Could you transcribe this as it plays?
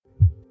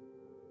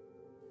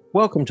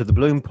Welcome to the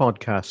Bloom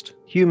Podcast,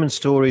 Human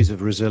Stories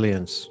of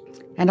Resilience.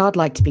 And I'd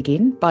like to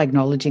begin by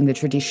acknowledging the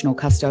traditional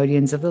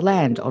custodians of the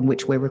land on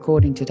which we're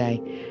recording today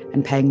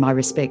and paying my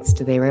respects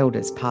to their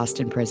elders,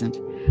 past and present.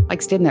 I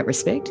extend that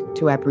respect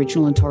to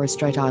Aboriginal and Torres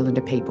Strait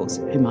Islander peoples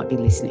who might be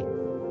listening.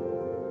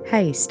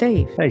 Hey,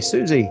 Steve. Hey,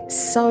 Susie.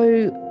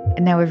 So,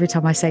 now every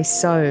time I say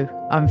so,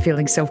 I'm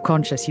feeling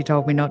self-conscious. You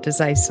told me not to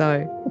say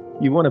so.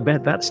 You want to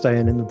bet that's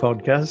staying in the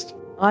podcast?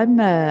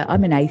 I'm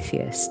an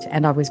atheist,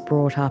 and I was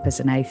brought up as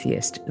an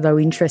atheist, though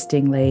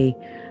interestingly,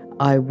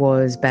 I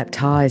was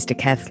baptised a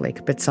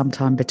Catholic, but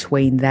sometime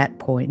between that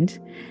point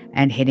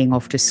and heading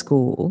off to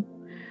school,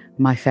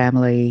 my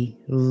family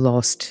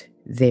lost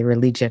their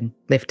religion,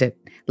 left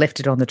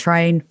it on the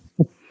train,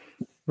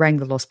 rang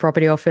the lost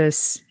property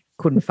office,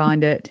 couldn't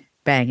find it,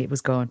 bang, it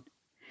was gone.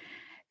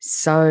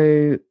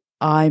 So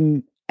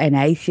I'm an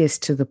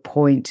atheist to the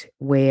point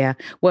where,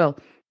 well,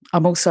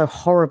 I'm also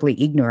horribly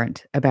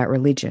ignorant about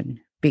religion,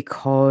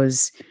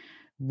 because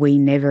we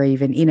never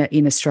even,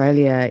 in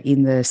Australia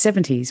in the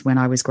 70s when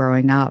I was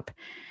growing up,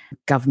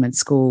 government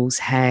schools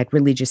had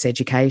religious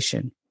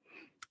education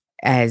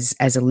as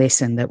a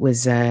lesson that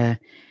was,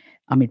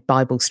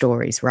 Bible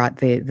stories, right?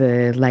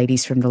 The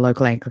ladies from the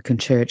local Anglican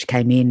church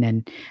came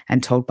in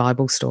and told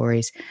Bible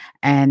stories.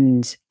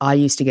 And I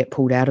used to get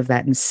pulled out of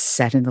that and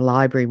sat in the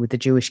library with the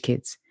Jewish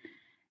kids.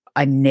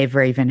 I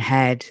never even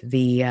had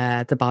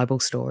the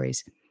Bible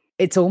stories.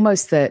 It's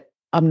almost that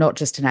I'm not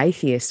just an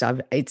atheist.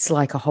 It's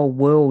like a whole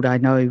world I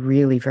know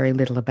really very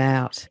little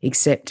about,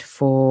 except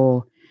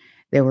for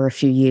there were a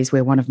few years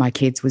where one of my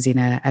kids was in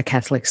a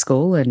Catholic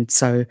school, and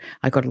so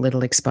I got a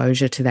little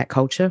exposure to that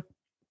culture.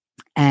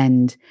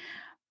 And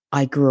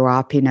I grew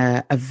up in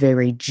a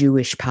very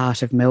Jewish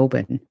part of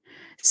Melbourne,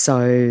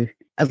 so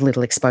a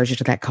little exposure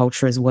to that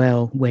culture as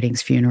well,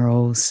 weddings,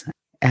 funerals,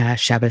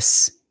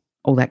 Shabbos,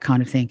 all that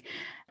kind of thing.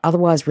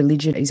 Otherwise,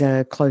 religion is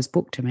a closed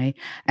book to me,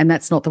 and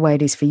that's not the way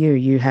it is for you.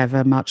 You have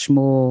a much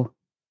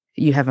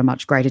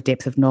greater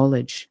depth of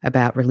knowledge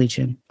about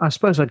religion. I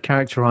suppose I'd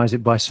characterize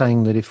it by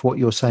saying that if what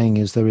you're saying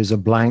is there is a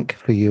blank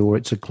for you or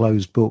it's a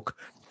closed book,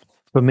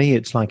 for me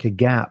it's like a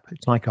gap.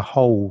 It's like a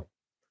hole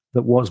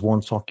that was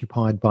once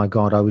occupied by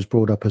God. I was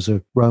brought up as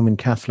a Roman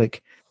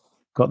Catholic,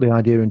 got the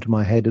idea into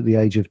my head at the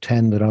age of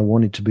 10 that I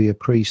wanted to be a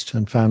priest,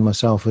 and found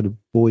myself at a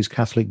boys'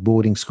 Catholic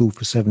boarding school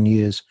for 7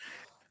 years,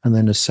 and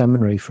then a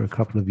seminary for a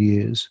couple of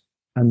years.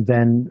 And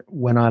then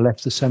when I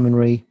left the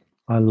seminary,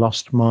 I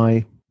lost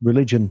my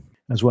religion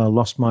as well,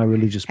 lost my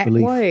religious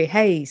belief. Whoa,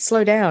 hey,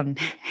 slow down.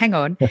 Hang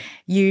on.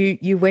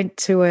 You went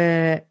to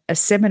a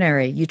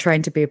seminary. You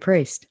trained to be a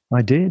priest.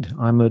 I did.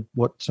 I'm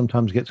what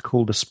sometimes gets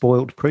called a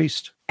spoilt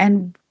priest.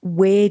 And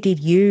where did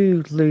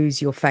you lose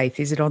your faith?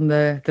 Is it on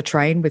the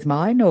train with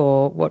mine,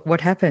 or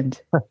what happened?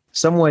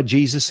 Somewhere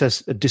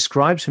Jesus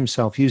describes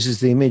himself,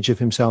 uses the image of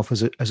himself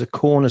as a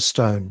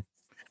cornerstone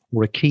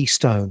or a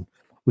keystone,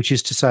 which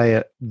is to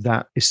say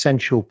that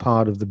essential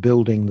part of the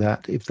building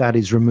that if that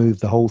is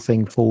removed, the whole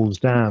thing falls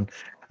down.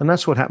 And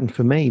that's what happened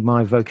for me.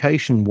 My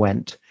vocation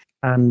went,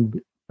 and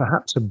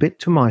perhaps a bit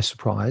to my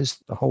surprise,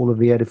 the whole of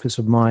the edifice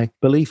of my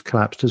belief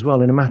collapsed as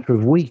well in a matter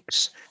of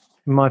weeks.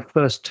 In my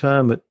first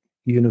term at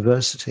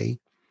university,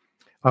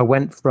 I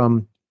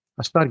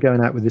started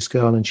going out with this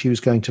girl, and she was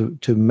going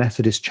to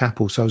Methodist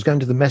chapel. So I was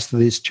going to the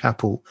Methodist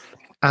chapel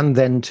and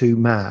then to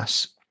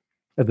Mass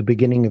at the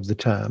beginning of the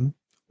term,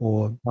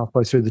 or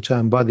halfway through the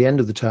term. By the end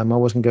of the term, I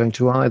wasn't going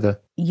to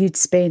either. You'd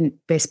spent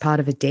best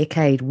part of a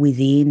decade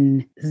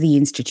within the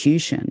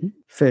institution,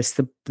 first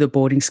the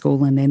boarding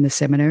school and then the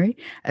seminary,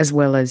 as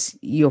well as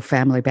your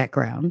family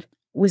background.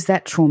 Was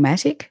that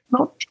traumatic?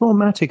 Not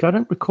traumatic. I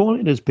don't recall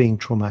it as being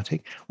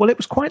traumatic. Well, it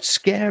was quite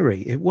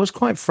scary. It was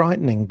quite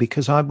frightening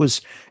because I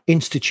was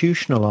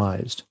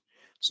institutionalized.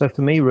 So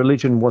for me,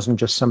 religion wasn't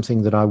just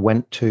something that I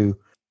went to,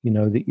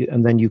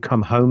 and then you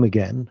come home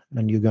again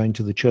and you're going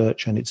to the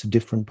church and it's a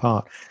different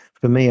part.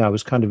 For me, I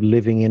was kind of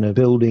living in a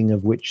building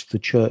of which the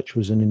church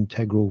was an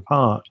integral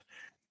part.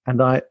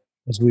 And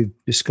as we've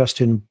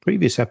discussed in a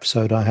previous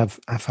episode, I have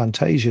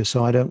aphantasia,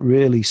 so I don't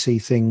really see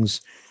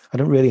things. I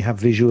don't really have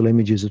visual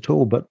images at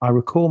all, but I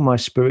recall my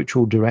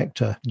spiritual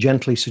director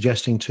gently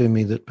suggesting to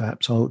me that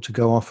perhaps I ought to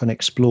go off and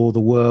explore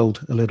the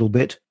world a little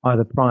bit,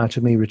 either prior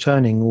to me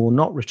returning or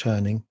not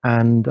returning.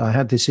 And I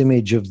had this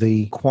image of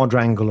the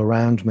quadrangle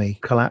around me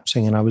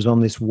collapsing, and I was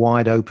on this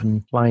wide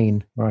open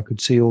plain where I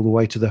could see all the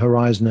way to the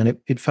horizon, and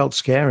it felt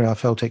scary. I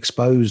felt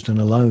exposed and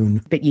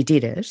alone. But you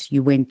did it.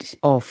 You went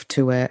off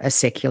to a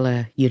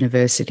secular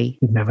university.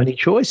 Didn't have any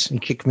choice. He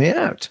kicked me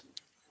out.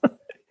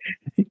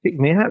 He kicked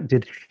me out.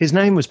 His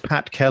name was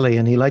Pat Kelly,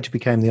 and he later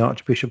became the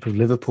Archbishop of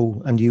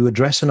Liverpool. And you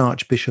address an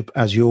archbishop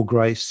as Your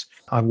Grace.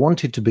 I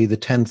wanted to be the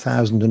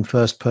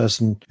 10,001st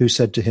person who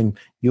said to him,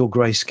 Your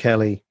Grace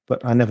Kelly,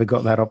 but I never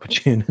got that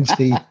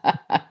opportunity.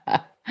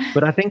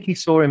 But I think he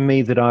saw in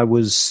me that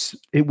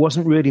it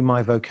wasn't really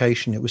my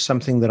vocation. It was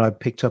something that I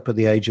picked up at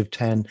the age of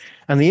 10.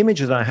 And the image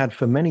that I had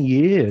for many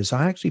years,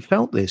 I actually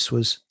felt this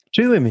was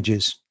two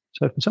images.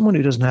 So for someone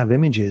who doesn't have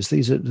images,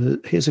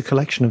 here's a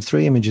collection of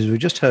three images. We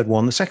just heard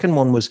one. The second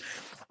one was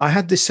I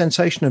had this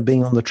sensation of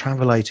being on the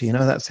travelator,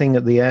 that thing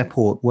at the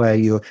airport where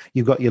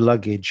you've got your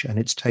luggage and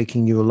it's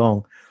taking you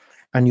along,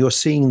 and you're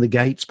seeing the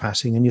gates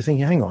passing and you're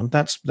thinking, hang on,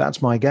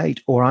 that's my gate,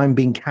 or I'm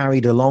being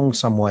carried along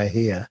somewhere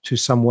here to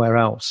somewhere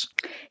else.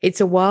 It's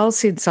a while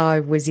since I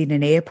was in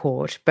an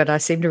airport, but I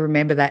seem to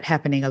remember that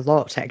happening a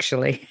lot,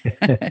 actually.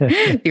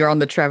 You're on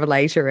the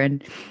travelator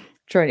and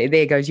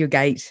there goes your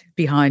gate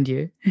behind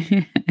you.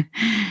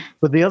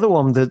 But the other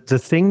one, the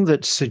thing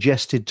that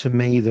suggested to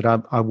me that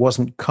I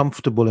wasn't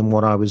comfortable in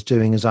what I was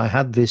doing is I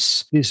had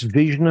this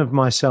vision of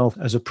myself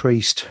as a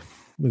priest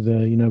with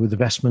the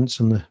vestments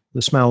and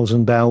the smells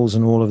and bells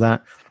and all of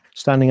that,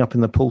 standing up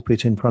in the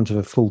pulpit in front of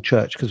a full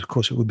church, because of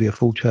course it would be a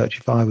full church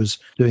if I was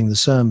doing the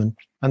sermon.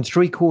 And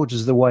 3/4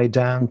 of the way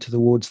down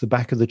towards the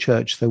back of the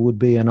church, there would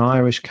be an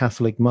Irish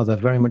Catholic mother,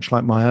 very much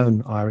like my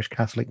own Irish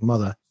Catholic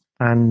mother.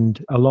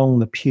 And along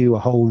the pew, a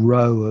whole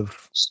row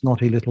of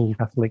snotty little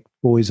Catholic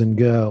boys and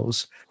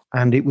girls.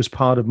 And it was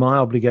part of my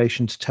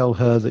obligation to tell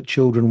her that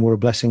children were a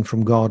blessing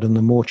from God, and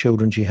the more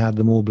children she had,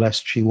 the more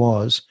blessed she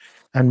was.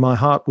 And my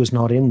heart was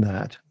not in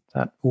that.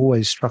 That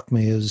always struck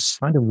me as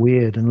kind of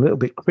weird and a little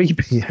bit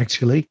creepy,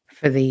 actually.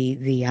 For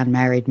the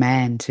unmarried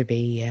man to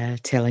be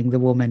telling the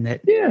woman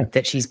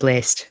that she's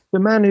blessed. The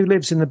man who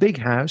lives in the big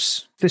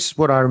house, this is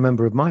what I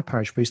remember of my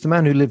parish priest, the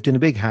man who lived in a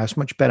big house,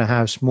 much better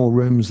house, more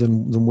rooms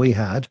than we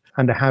had,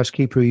 and a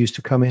housekeeper who used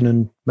to come in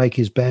and make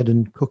his bed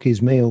and cook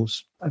his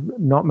meals,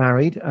 not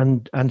married,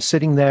 and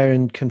sitting there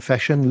in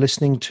confession,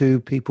 listening to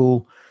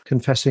people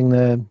confessing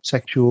their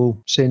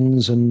sexual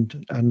sins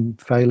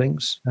and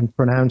failings and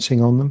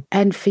pronouncing on them.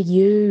 And for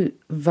you,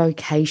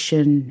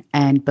 vocation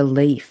and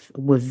belief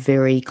were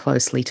very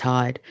closely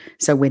tied.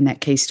 So when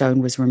that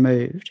keystone was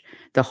removed,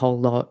 the whole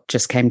lot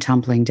just came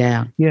tumbling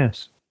down.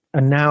 Yes.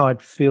 And now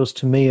it feels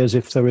to me as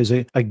if there is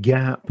a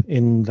gap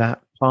in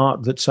that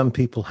part that some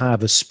people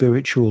have, a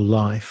spiritual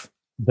life,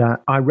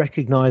 that I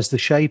recognize the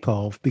shape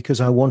of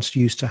because I once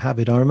used to have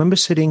it. I remember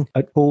sitting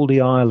at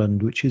Baldy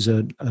Island, which is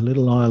a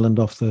little island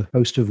off the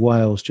coast of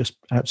Wales, just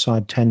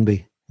outside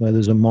Tenby, where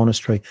there's a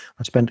monastery.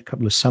 I spent a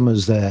couple of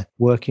summers there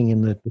working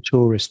in the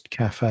tourist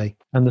cafe,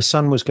 and the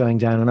sun was going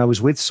down, and I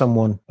was with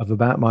someone of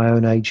about my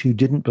own age who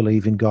didn't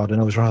believe in God,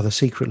 and I was rather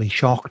secretly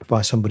shocked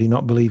by somebody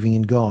not believing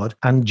in God,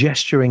 and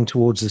gesturing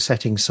towards the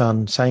setting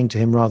sun, saying to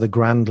him rather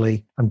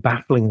grandly and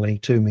bafflingly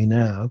to me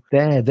now,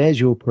 there's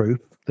your proof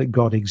that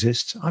God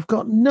exists. I've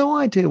got no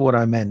idea what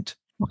I meant.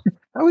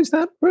 How is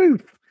that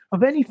proof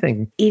of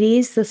anything? It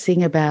is the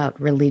thing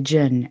about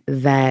religion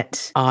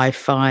that I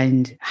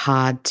find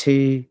hard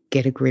to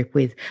get a grip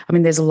with. I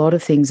mean, there's a lot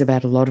of things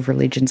about a lot of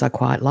religions I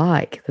quite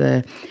like,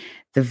 the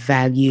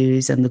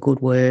values and the good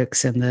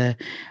works and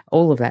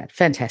all of that,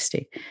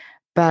 fantastic.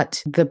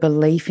 But the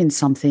belief in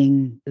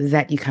something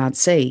that you can't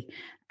see,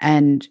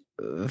 and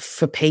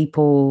for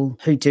people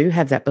who do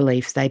have that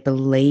belief, they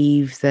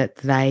believe that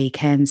they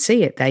can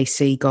see it. They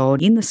see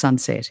God in the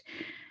sunset.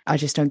 I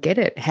just don't get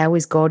it. How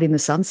is God in the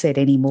sunset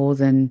any more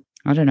than,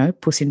 I don't know,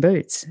 Puss in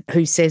Boots?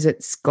 Who says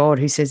it's God?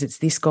 Who says it's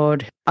this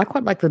God? I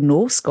quite like the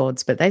Norse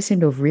gods, but they seem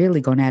to have really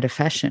gone out of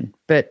fashion.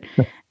 But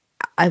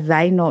are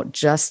they not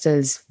just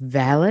as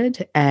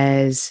valid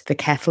as the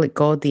Catholic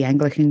God, the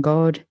Anglican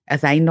God? Are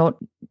they not?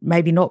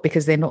 Maybe not,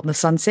 because they're not in the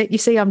sunset. You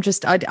see, I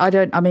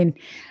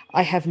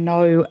have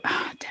no...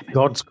 Oh, damn it.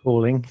 God's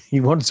calling. He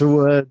wants a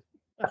word.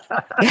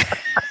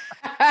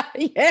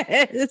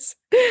 Yes,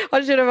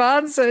 I should have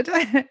answered.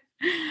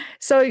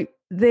 So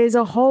there's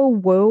a whole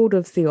world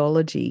of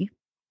theology.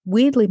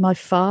 Weirdly, my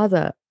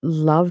father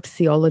loved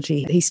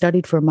theology. He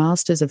studied for a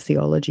master's of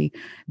theology.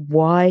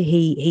 Why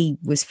he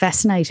was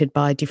fascinated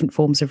by different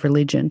forms of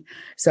religion.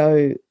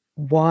 So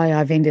why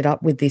I've ended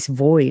up with this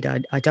void,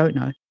 I don't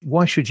know.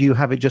 Why should you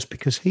have it just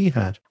because he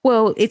had?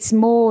 Well, it's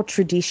more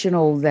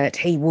traditional that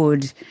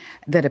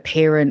a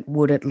parent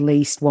would at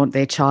least want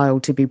their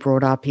child to be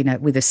brought up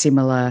with a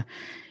similar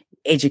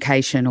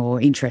education or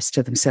interest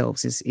to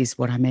themselves is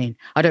what I mean.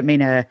 I don't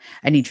mean an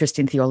interest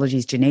in theology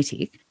is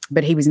genetic,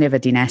 but he was never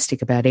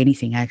dynastic about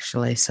anything,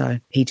 actually. So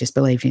he just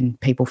believed in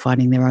people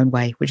finding their own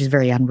way, which is a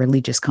very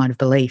unreligious kind of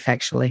belief,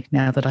 actually,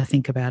 now that I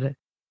think about it.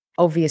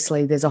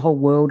 Obviously, there's a whole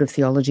world of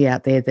theology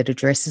out there that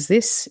addresses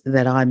this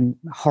that I'm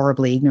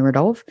horribly ignorant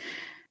of.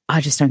 I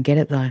just don't get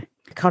it, though.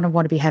 I kind of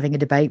want to be having a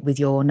debate with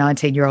your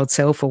 19-year-old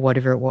self or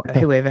whatever,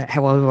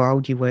 however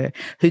old you were,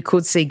 who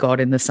could see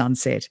God in the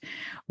sunset.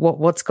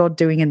 What's God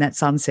doing in that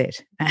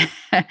sunset?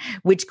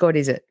 Which God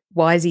is it?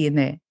 Why is he in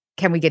there?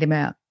 Can we get him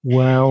out?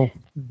 Well,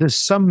 there's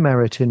some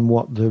merit in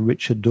what the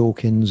Richard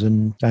Dawkins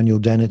and Daniel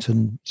Dennett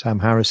and Sam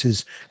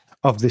Harris's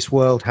of this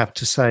world have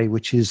to say,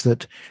 which is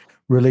that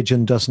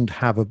religion doesn't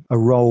have a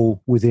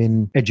role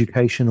within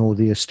education or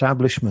the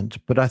establishment.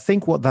 But I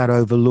think what that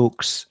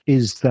overlooks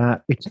is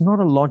that it's not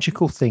a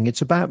logical thing.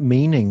 It's about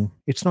meaning.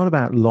 It's not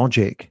about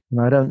logic. And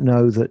I don't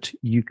know that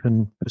you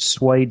can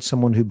persuade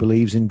someone who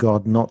believes in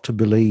God not to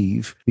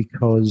believe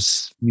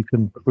because you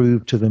can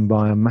prove to them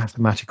by a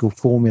mathematical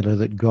formula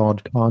that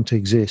God can't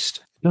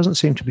exist. It doesn't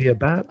seem to be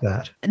about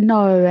that.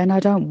 No, and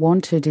I don't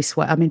want to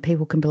dissuade. I mean,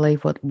 people can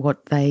believe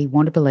what they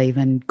want to believe,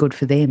 and good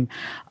for them.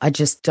 I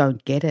just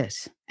don't get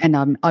it, and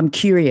I'm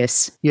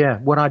curious. Yeah,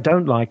 what I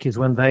don't like is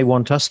when they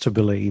want us to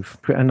believe,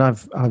 and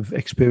I've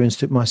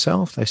experienced it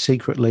myself. They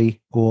secretly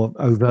or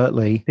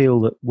overtly feel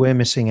that we're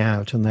missing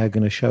out, and they're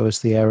going to show us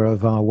the error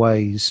of our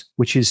ways,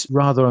 which is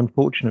rather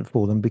unfortunate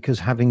for them, because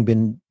having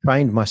been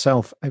trained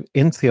myself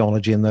in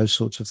theology and those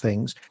sorts of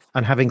things,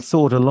 and having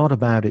thought a lot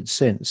about it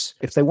since,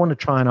 if they want to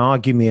try and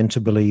argue me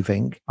into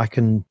believing, I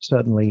can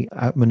certainly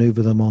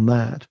outmaneuver them on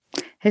that.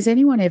 Has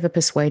anyone ever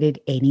persuaded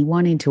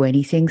anyone into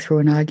anything through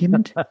an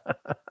argument?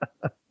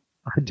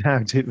 I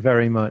doubt it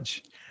very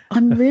much.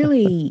 I'm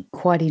really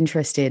quite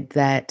interested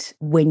that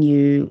when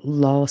you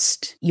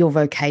lost your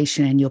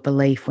vocation and your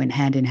belief went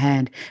hand in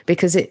hand,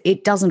 because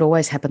it doesn't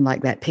always happen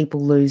like that.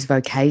 People lose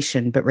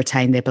vocation but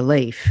retain their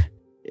belief.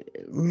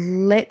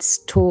 Let's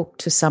talk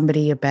to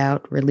somebody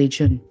about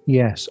religion.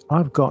 Yes,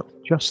 I've got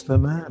just the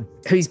man.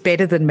 Who's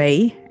better than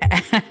me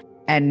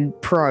and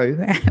pro,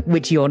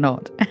 which you're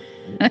not.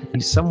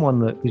 He's someone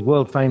that is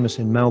world famous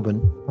in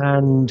Melbourne,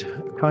 and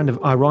kind of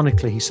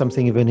ironically, he's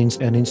something of an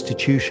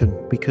institution,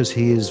 because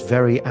he is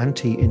very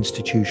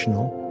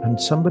anti-institutional, and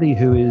somebody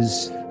who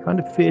is kind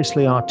of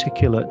fiercely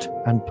articulate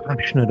and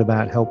passionate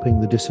about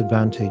helping the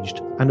disadvantaged,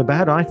 and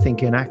about, I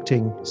think,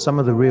 enacting some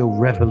of the real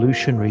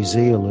revolutionary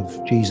zeal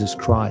of Jesus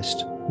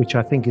Christ, which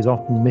I think is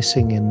often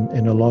missing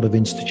in a lot of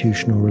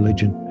institutional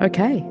religion.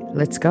 Okay,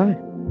 let's go.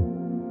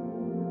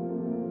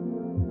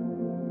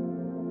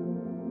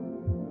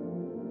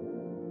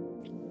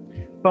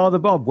 Father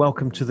Bob,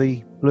 welcome to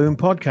the Bloom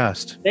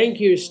podcast. Thank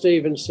you,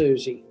 Steve and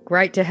Susie.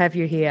 Great to have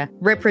you here,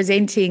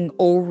 representing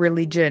all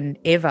religion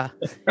ever.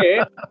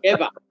 Yeah,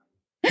 ever.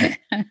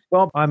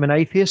 Bob, I'm an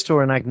atheist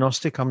or an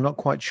agnostic. I'm not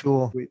quite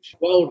sure which.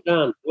 Well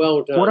done.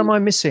 Well done. What am I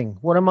missing?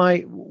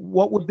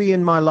 What would be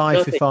in my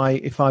life if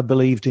I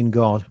believed in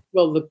God?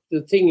 Well,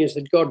 the thing is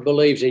that God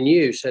believes in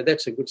you, so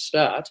that's a good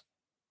start,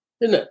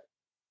 isn't it?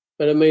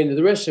 But I mean,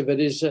 the rest of it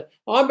is,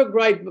 I'm a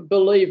great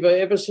believer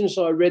ever since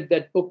I read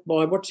that book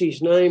by, what's his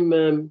name?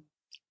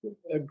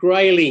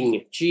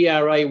 Grayling,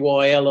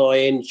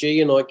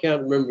 Grayling, and I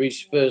can't remember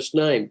his first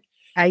name.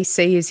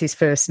 AC is his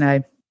first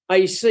name.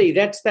 AC,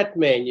 that's that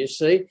man, you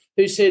see,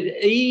 who said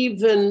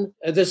even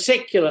the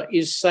secular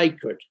is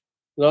sacred.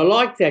 And I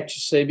like that, you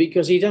see,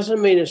 because he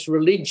doesn't mean it's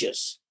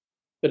religious,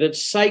 but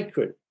it's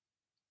sacred.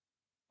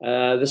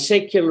 The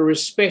secular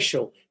is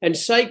special, and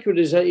sacred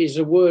is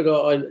a word.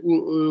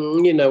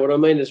 You know what I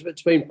mean.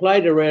 It's been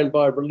played around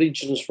by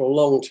religions for a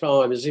long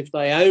time, as if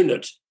they own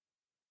it.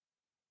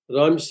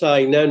 But I'm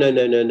saying no.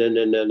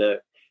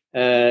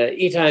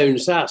 It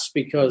owns us,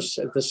 because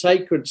the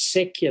sacred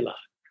secular.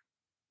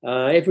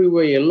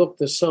 Everywhere you look,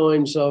 the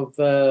signs of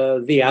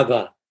the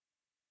other,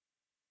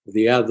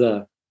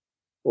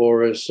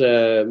 or as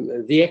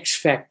the X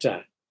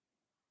factor.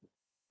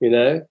 You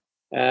know.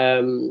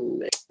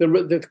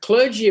 The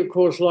clergy, of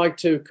course, like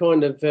to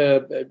kind of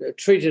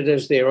treat it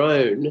as their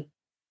own,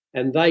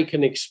 and they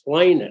can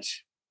explain it.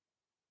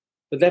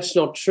 But that's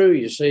not true,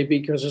 you see,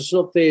 because it's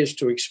not theirs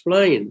to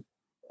explain.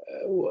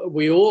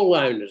 We all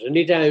own it, and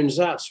it owns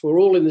us. We're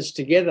all in this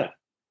together.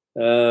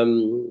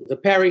 The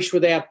parish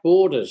without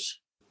borders.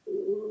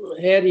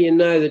 How do you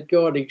know that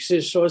God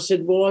exists? So I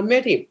said, well, I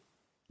met him.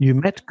 You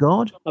met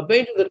God? I've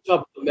been to the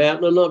top of the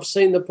mountain and I've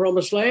seen the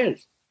promised land.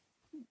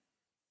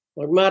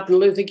 Like Martin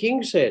Luther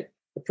King said,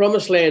 the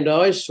promised land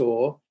I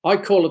saw, I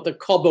call it the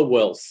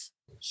Cobberwealth,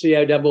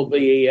 Cobber.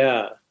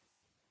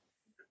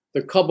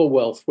 The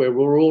Cobberwealth, where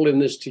we're all in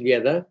this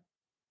together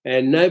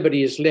and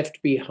nobody is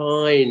left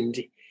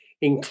behind,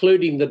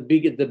 including the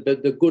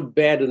good,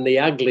 bad and the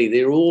ugly.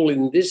 They're all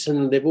in this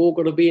and they've all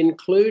got to be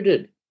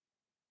included.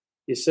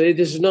 You see,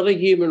 this is not a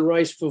human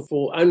race for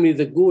only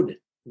the good,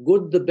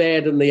 the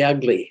bad and the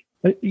ugly.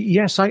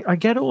 Yes, I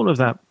get all of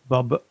that,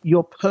 Bob, but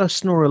your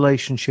personal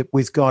relationship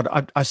with God,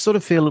 I sort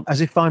of feel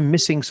as if I'm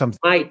missing something.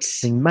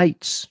 Mates.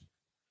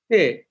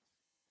 Yeah,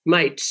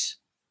 mates.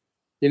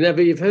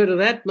 You've heard of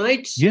that,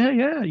 mates?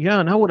 Yeah,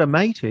 I know what a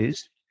mate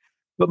is.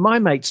 But my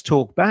mates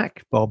talk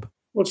back, Bob.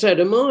 Well, so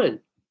do mine.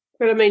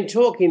 But I mean,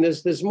 talking,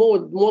 there's more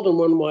than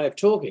one way of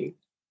talking.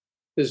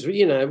 There's,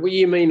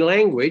 you mean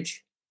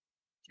language.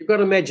 You've got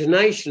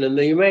imagination, and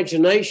the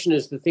imagination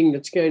is the thing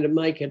that's going to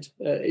make it,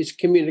 is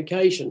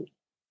communication.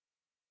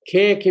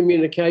 Care,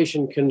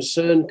 communication,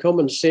 concern,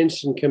 common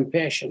sense, and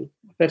compassion.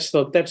 They're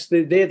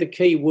the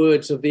key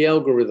words of the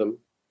algorithm.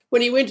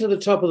 When he went to the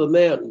top of the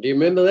mountain, do you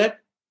remember that?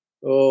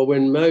 Or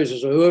when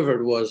Moses, or whoever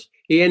it was,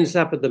 he ends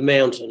up at the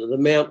mountain, and the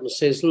mountain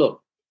says,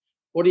 look,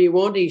 what do you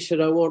want? He said,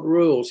 I want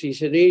rules. He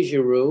said, here's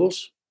your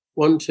rules.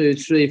 1, 2,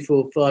 3,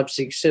 4, 5,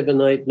 6, 7,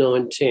 8,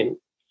 9, 10.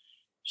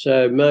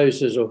 So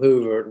Moses, or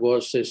whoever it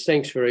was, says,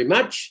 thanks very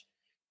much,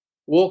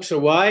 walks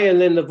away,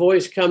 and then the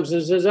voice comes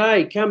and says,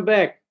 hey, come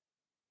back.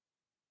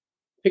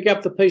 Pick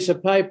up the piece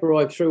of paper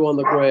I threw on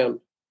the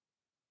ground.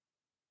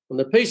 And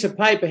the piece of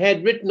paper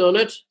had written on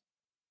it,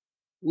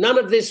 none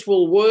of this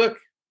will work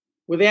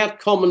without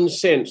common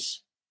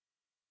sense.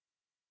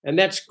 And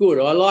that's good.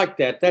 I like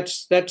that.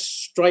 That's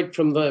straight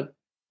from the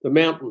the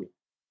mountain.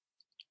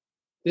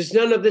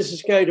 None of this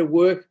is going to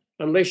work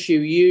unless you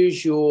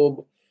use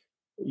your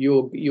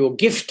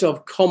gift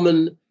of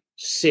common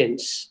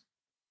sense.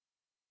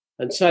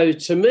 And so,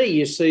 to me,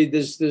 you see,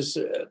 there's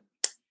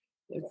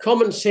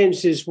common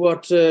sense is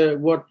what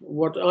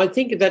I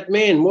think of that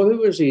man. Well, who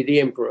was he?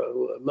 The emperor,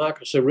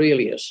 Marcus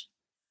Aurelius.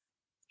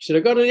 He said,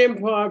 I've got an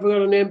empire, I've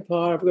got an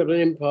empire, I've got an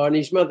empire. And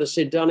his mother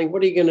said, darling,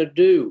 what are you going to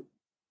do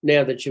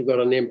now that you've got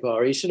an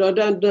empire? He said, I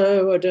don't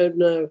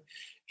know.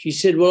 She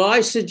said, well,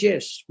 I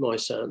suggest, my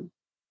son,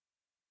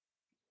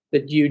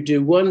 that you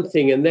do one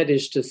thing, and that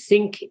is to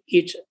think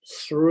it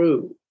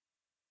through.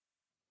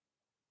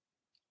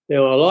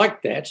 Now, I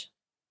like that.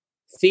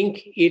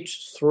 Think it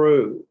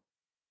through.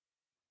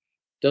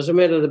 Doesn't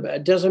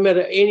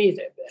matter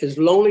anything. As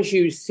long as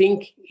you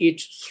think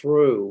it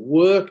through,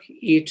 work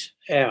it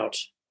out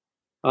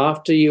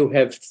after you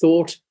have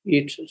thought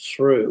it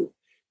through.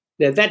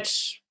 Now,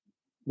 that's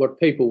what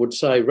people would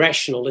say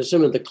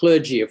rationalism, and the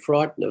clergy are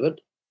frightened of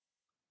it.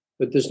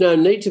 But there's no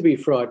need to be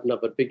frightened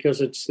of it,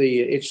 because it's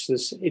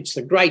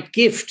the great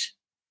gift.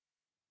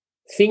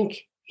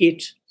 Think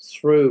it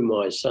through,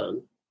 my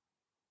son.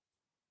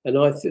 And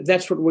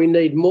that's what we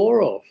need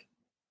more of,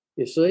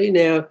 you see.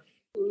 Now,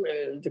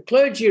 the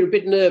clergy are a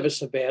bit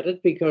nervous about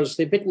it, because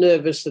they're a bit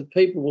nervous that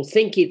people will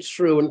think it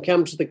through and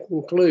come to the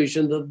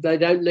conclusion that they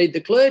don't need the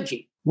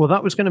clergy. Well,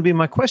 that was going to be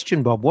my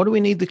question, Bob. What do we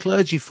need the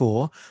clergy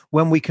for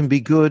when we can be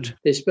good?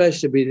 They're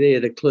supposed to be there.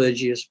 The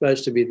clergy are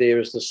supposed to be there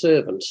as the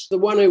servants, the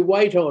one who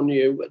wait on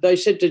you. They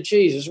said to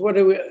Jesus, "What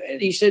do we?"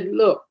 And he said,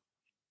 "Look,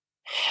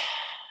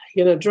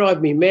 you're going to drive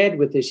me mad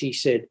with this," he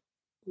said,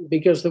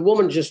 because the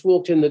woman just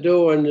walked in the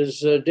door and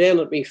is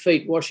down at me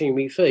feet, washing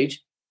me feet.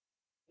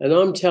 And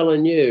I'm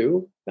telling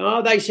you,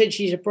 they said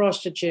she's a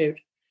prostitute.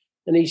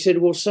 And he said,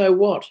 well, so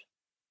what?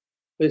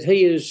 But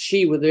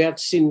she without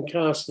sin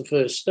cast the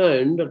first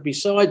stone. But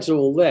besides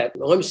all that,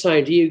 I'm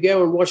saying to you,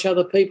 go and wash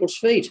other people's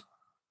feet.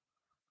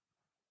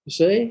 You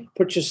see?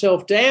 Put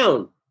yourself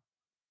down.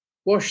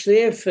 Wash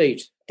their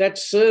feet.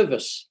 That's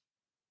service.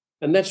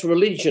 And that's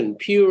religion,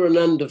 pure and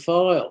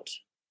undefiled.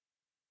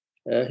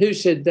 Who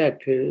said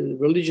that?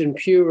 Religion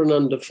pure and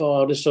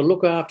undefiled is to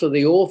look after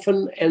the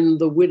orphan and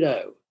the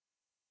widow.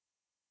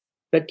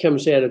 That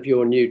comes out of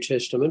your New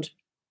Testament.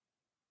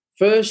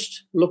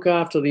 First, look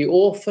after the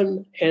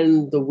orphan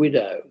and the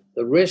widow.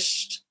 The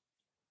rest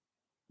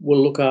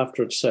will look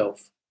after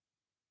itself.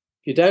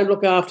 If you don't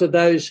look after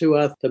those who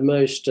are the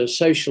most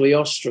socially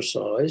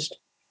ostracised,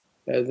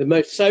 the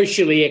most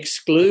socially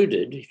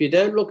excluded, if you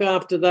don't look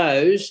after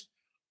those,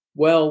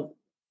 well,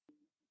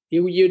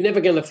 you're never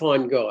going to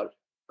find God.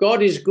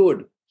 God is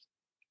good.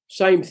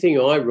 Same thing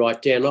I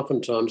write down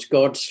oftentimes,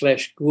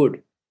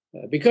 God/good.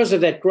 Because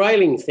of that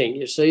grayling thing,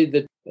 you see,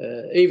 that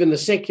even the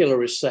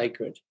secular is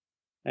sacred.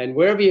 And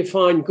wherever you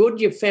find good,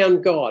 you've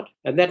found God.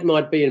 And that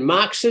might be in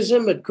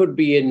Marxism, it could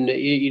be in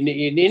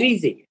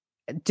anything.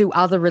 Do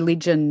other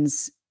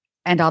religions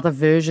and other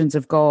versions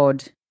of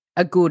God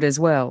are good as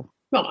well?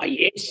 Oh,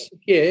 yes.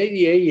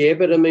 Yeah.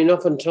 But I mean,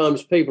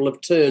 oftentimes people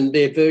have turned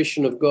their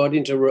version of God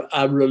into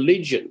a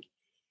religion.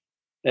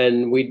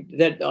 And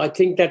I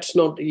think that's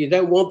not, you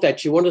don't want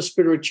that. You want a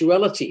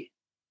spirituality.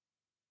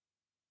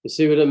 You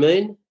see what I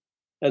mean?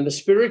 And the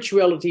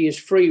spirituality is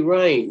free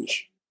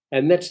range.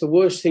 And that's the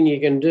worst thing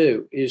you can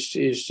do is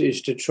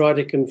to try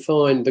to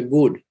confine the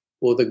good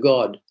or the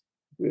God.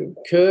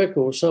 Kirk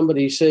or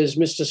somebody says,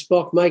 Mr.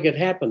 Spock, make it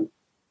happen.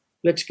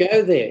 Let's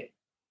go there.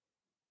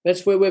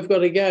 That's where we've got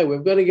to go.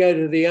 We've got to go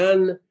to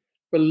the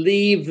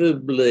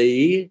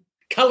unbelievably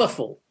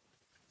colourful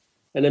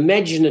and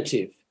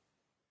imaginative.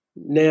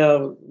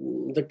 Now,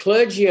 the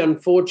clergy,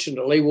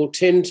 unfortunately, will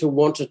tend to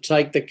want to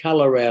take the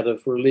colour out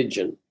of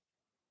religion.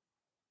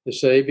 You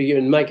see,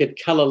 and make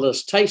it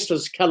colourless,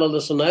 tasteless,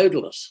 colourless and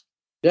odourless.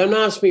 Don't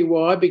ask me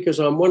why, because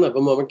I'm one of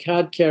them. I'm a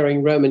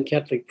card-carrying Roman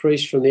Catholic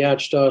priest from the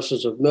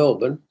Archdiocese of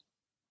Melbourne.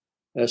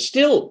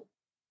 Still,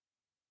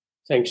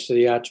 thanks to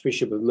the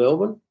Archbishop of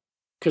Melbourne,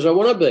 because I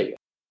want to be.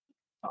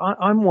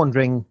 I'm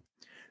wondering,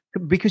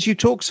 because you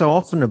talk so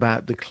often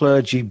about the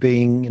clergy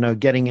being,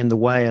 getting in the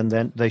way, and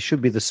then they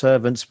should be the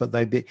servants, but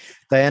they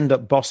end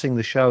up bossing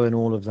the show and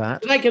all of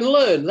that. They can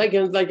learn. They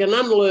can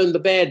unlearn the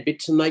bad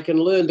bits and they can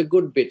learn the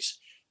good bits.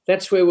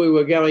 That's where we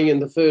were going in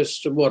the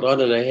first, I don't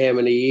know how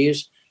many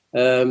years.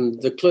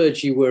 The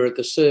clergy were at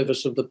the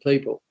service of the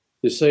people,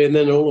 you see, and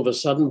then all of a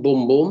sudden,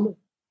 boom, boom,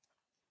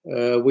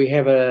 we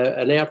have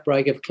an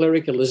outbreak of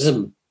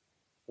clericalism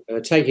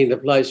taking the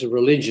place of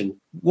religion.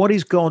 What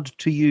is God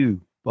to you,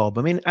 Bob?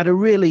 I mean, at a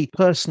really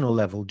personal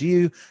level, do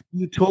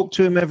you talk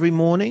to him every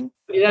morning?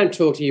 You don't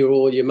talk to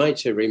all your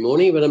mates every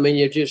morning, but I mean,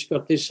 you've just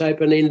got this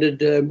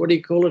open-ended, what do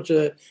you call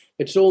it?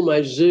 It's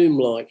almost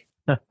Zoom-like.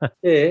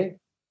 Yeah.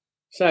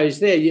 So he's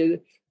there.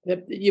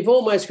 You've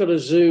almost got a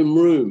Zoom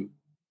room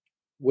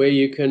where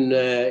you can,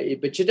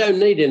 but you don't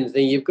need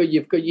anything. You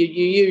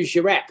use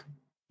your app.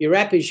 Your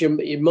app is your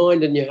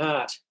mind and your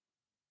heart.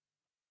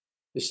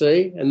 You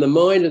see, and the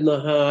mind and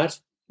the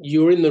heart,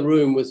 you're in the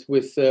room with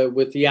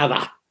the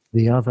other.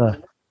 The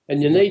other.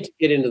 And you need to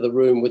get into the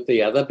room with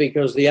the other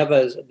because the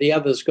other's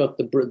got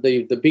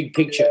the big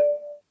picture.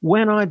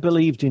 When I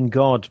believed in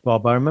God,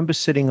 Bob, I remember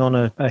sitting on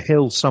a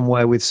hill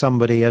somewhere with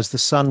somebody as the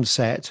sun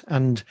set,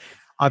 and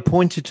I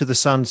pointed to the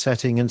sun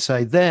setting and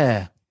say,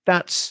 "There,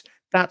 that's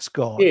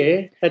God."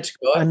 Yeah, that's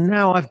God. And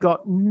now I've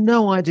got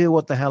no idea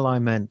what the hell I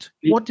meant.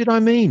 What did I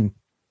mean?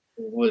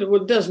 Well,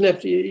 it doesn't have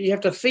to. You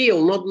have to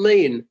feel, not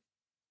mean.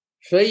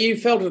 See, you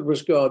felt it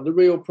was God, the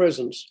real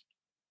presence.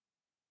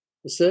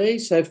 You see,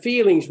 so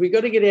feelings. We've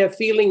got to get our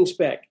feelings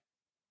back.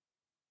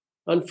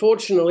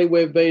 Unfortunately,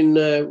 we've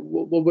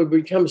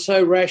become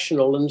so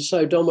rational and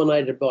so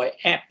dominated by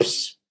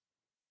apps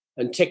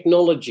and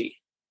technology.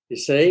 You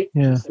see,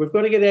 Yeah. We've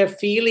got to get our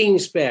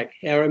feelings back,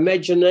 our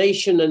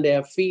imagination and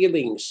our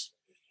feelings.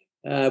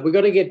 We've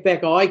got to get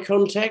back eye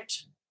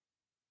contact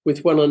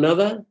with one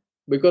another.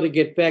 We've got to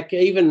get back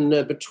even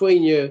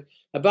between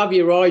above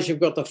your eyes, you've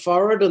got the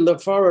forehead, and the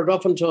forehead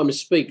oftentimes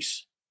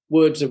speaks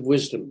words of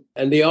wisdom.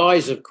 And the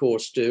eyes, of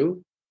course,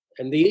 do.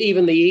 And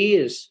even the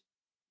ears.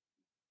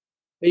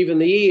 Even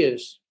the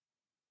ears.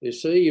 You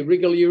see, you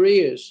wriggle your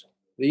ears.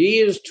 The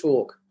ears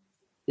talk.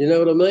 You know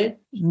what I mean?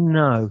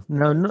 No,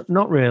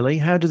 not really.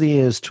 How do the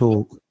ears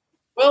talk?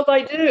 Well,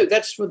 they do.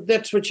 That's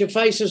what your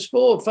face is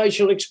for,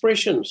 facial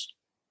expressions.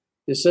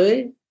 You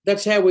see?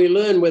 That's how we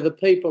learn whether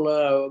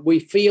we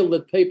feel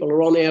that people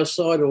are on our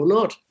side or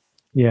not.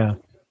 Yeah.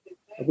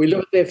 We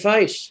look at their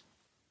face,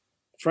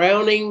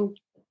 frowning,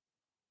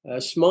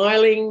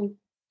 smiling,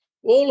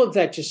 all of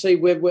that. You see,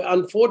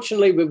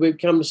 unfortunately, we've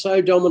become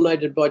so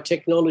dominated by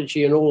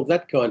technology and all of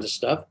that kind of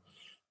stuff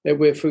that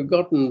we've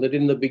forgotten that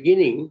in the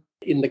beginning,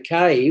 in the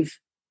cave,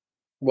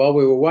 while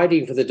we were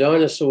waiting for the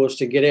dinosaurs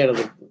to get out of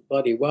the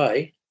bloody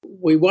way,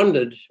 we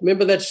wondered.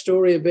 Remember that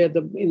story about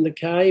them in the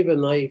cave,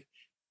 and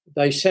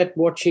they sat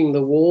watching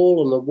the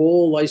wall, and the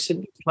wall, they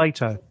said,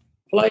 Plato.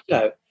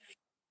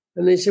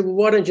 And they said, well,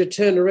 why don't you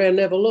turn around and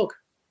have a look?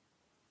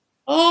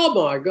 Oh,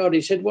 my God. He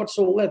said, what's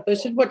all that? They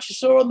said, what you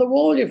saw on the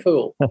wall, you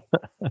fool.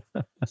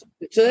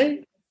 You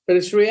see? But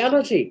it's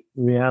reality.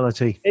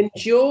 Reality.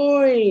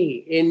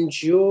 Enjoy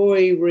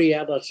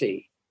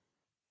reality.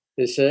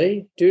 You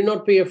see? Do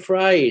not be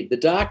afraid. The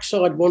dark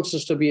side wants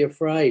us to be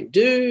afraid.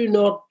 Do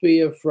not be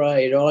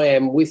afraid. I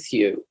am with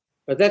you.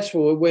 But that's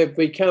where we've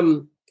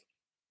become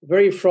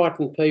very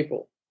frightened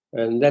people,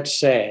 and that's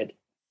sad.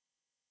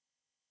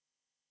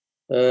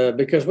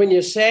 Because when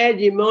you're sad,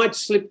 you might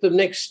slip the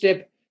next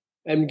step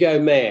and go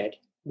mad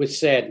with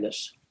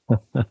sadness.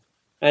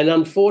 And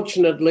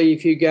unfortunately,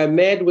 if you go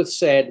mad with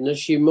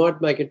sadness, you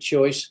might make a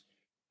choice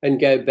and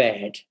go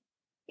bad.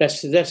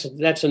 That's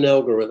an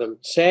algorithm.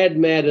 Sad,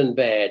 mad, and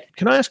bad.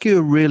 Can I ask you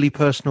a really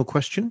personal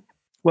question?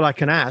 Well, I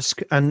can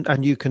ask,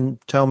 and you can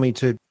tell me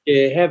to...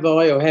 Yeah, have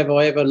I or have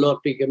I ever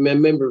not become a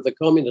member of the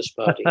Communist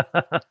Party?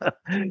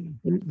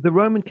 The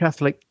Roman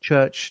Catholic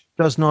Church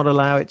does not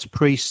allow its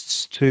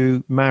priests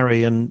to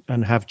marry and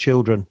have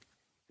children.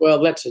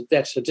 Well, that's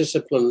a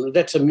discipline.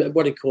 That's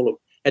what do you call it?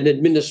 An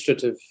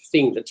administrative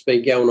thing that's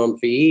been going on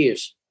for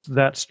years.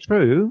 That's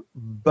true,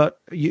 but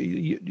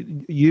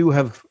you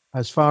have,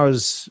 as far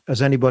as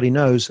anybody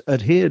knows,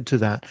 adhered to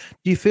that.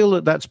 Do you feel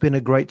that that's been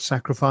a great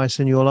sacrifice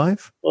in your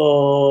life?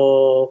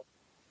 Oh,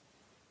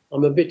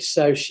 I'm a bit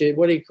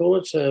what do you call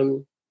it?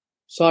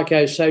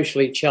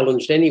 Psychosocially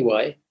challenged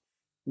anyway.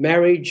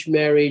 Marriage.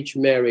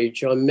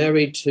 I'm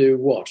married to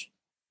what?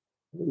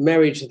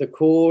 Married to the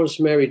cause,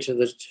 married to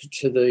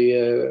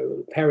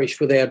the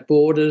Parish Without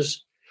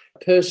Borders,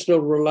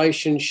 personal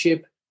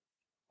relationship.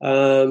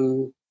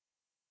 I'm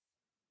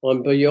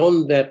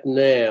beyond that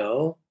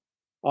now.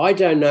 I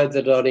don't know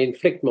that I'd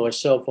inflict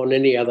myself on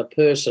any other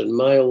person,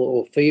 male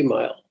or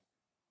female.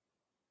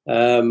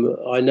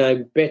 I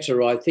know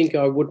better. I think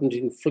I wouldn't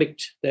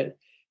inflict that.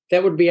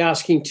 That would be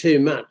asking too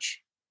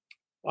much.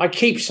 I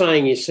keep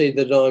saying, you see,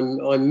 that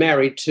I'm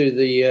married to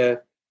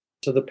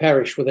the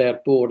Parish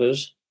Without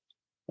Borders.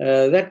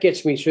 That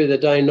gets me through the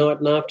day, night,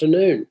 and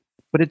afternoon.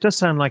 But it does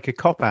sound like a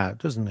cop-out,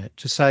 doesn't it,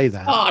 to say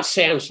that? Oh, it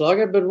sounds like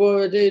it, but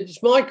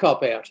it's my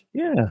cop-out.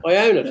 Yeah. I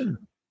own it.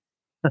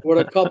 What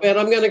a cop-out,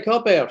 I'm going to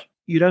cop-out.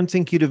 You don't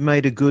think you'd have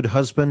made a good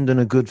husband and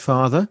a good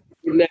father?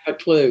 Wouldn't have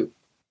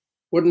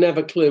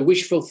a clue.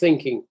 Wishful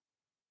thinking.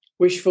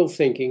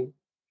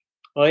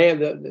 I am,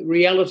 the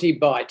reality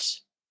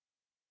bites.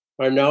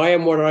 I know I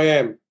am what I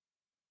am.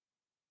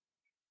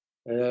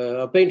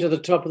 I've been to the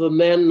top of the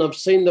mountain. I've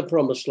seen the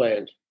promised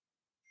land.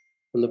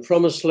 And the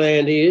promised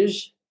land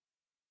is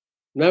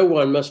no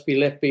one must be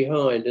left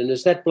behind. And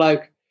as that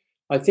bloke,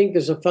 I think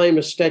there's a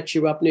famous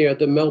statue up near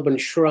the Melbourne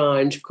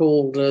Shrines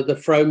called the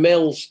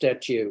Fromell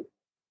statue.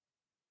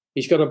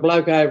 He's got a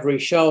bloke over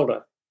his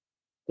shoulder,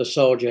 the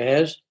soldier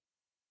has.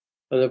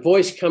 And the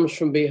voice comes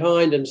from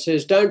behind and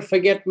says, don't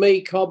forget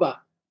me, Cobber.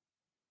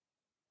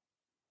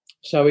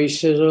 So he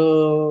says,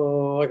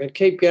 oh, I can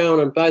keep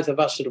going and both of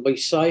us will be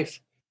safe.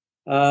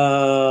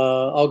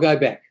 I'll go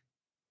back.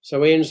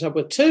 So he ends up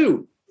with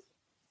two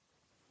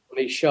on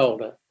his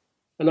shoulder.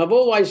 And I've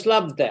always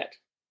loved that.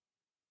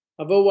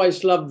 And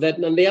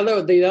the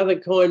other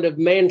kind of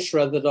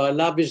mantra that I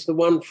love is the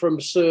one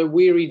from Sir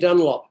Weary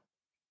Dunlop.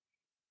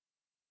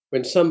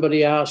 when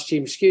somebody asked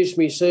him, "Excuse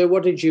me, sir,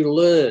 what did you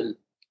learn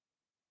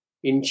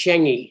in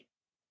Changi,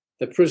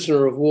 the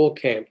prisoner of war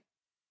camp?"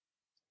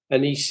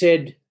 And he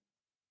said,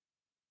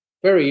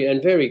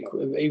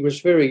 he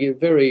was very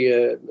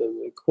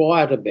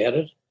quiet about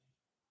it.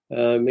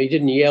 He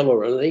didn't yell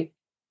or anything.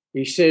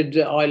 He said,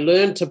 "I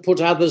learned to put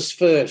others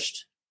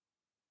first."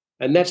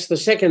 And that's the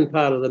second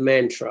part of the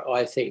mantra,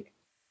 I think.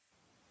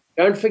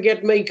 Don't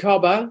forget me,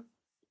 Cobber.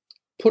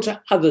 Put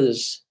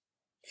others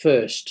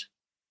first.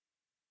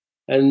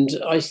 And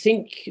I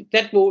think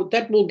that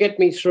will get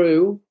me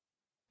through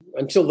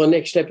until the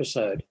next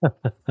episode.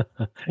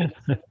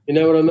 You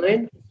know what I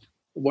mean?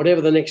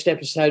 Whatever the next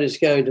episode is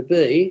going to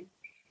be,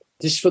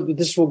 this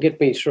will get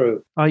me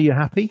through. Are you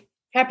happy?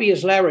 Happy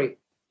as Larry.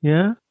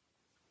 Yeah?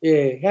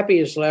 Yeah, happy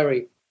as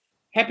Larry.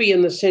 Happy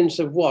in the sense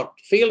of what?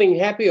 Feeling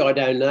happy? I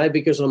don't know,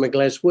 because I'm a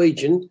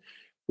Glaswegian.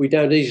 We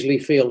don't easily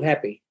feel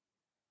happy.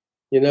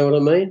 You know what I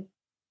mean?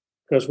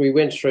 Because we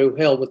went through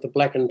hell with the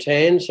Black and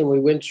Tans, and we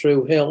went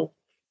through hell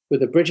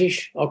with the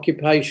British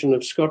occupation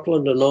of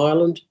Scotland and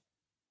Ireland.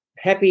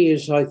 Happy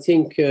is, I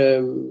think,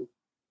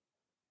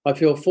 I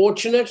feel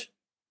fortunate,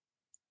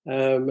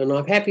 and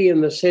I'm happy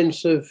in the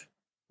sense of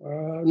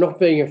not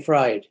being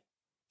afraid.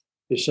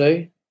 You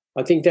see,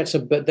 I think that's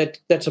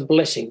a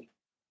blessing,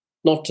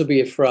 not to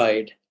be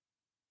afraid.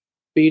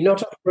 Be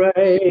not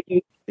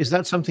afraid. Is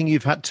that something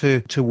you've had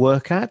to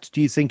work at?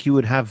 Do you think you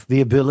would have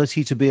the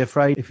ability to be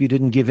afraid if you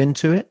didn't give in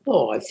to it?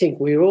 Oh, I think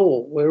we're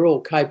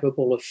all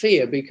capable of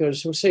fear,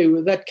 because we'll see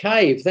with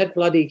that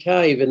bloody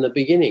cave in the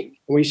beginning.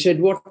 We said,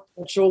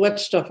 what's all that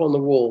stuff on the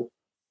wall?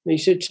 And he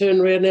said,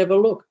 turn around and have a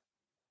look.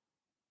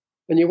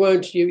 And you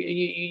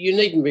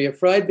needn't be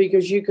afraid,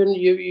 because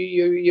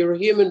you're a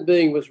human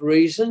being with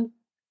reason,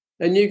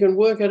 and you can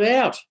work it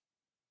out.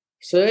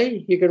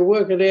 See, you can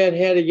work it out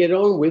how to get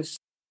on with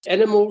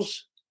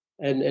animals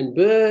and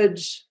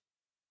birds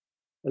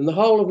and the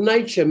whole of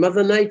nature.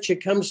 Mother Nature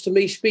comes to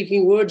me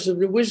speaking words of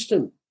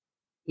wisdom.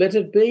 Let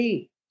it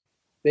be.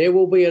 There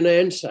will be an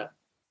answer.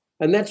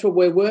 And that's what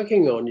we're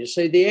working on. You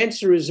see, the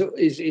answer is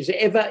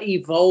ever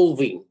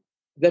evolving.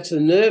 That's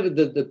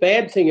the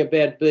bad thing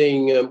about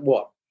being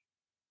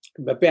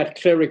about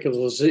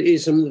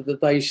clericalism, that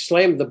they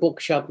slammed the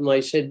book shut and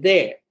they said,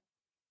 there,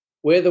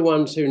 we're the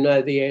ones who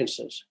know the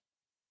answers.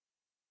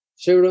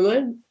 See what I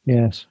mean?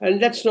 Yes.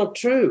 And that's not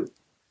true.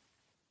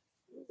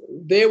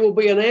 There will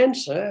be an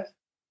answer.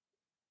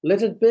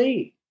 Let it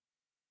be.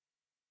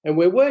 And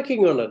we're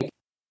working on it.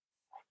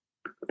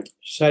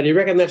 So do you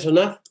reckon that's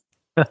enough?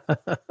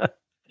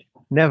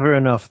 Never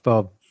enough,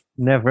 Bob.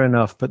 Never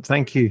enough. But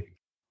thank you.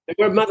 I've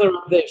got Mother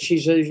up there. She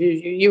says,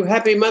 you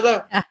happy,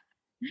 Mother?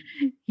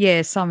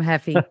 Yes, I'm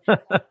happy.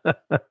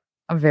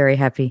 I'm very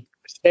happy.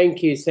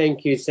 Thank you.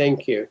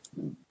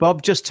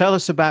 Bob, just tell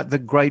us about the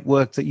great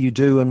work that you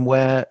do, and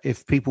where,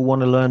 if people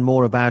want to learn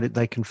more about it,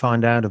 they can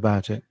find out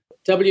about it.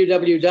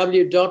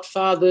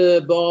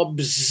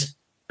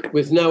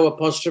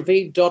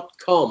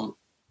 www.fatherbobs.com.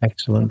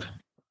 Excellent.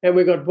 And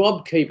we've got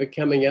Bob Keeper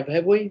coming up,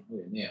 have we?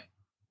 Yeah.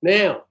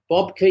 Now,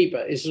 Bob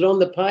Keeper, is it on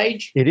the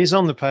page? It is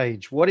on the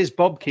page. What is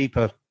Bob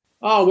Keeper?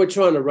 Oh, we're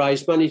trying to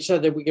raise money so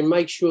that we can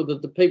make sure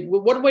that the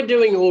people... What we're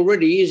doing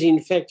already is, in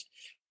fact,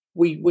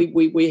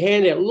 we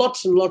hand out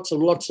lots and lots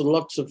and lots and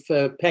lots of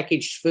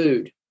packaged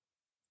food.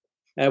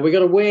 We've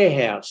got a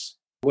warehouse.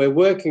 We're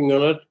working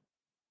on it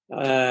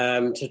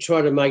to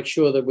try to make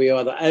sure that we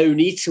either own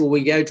it or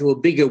we go to a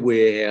bigger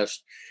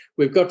warehouse.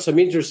 We've got some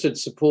interested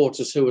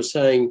supporters who are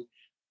saying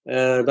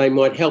they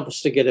might help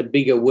us to get a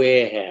bigger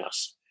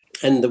warehouse.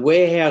 And the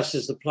warehouse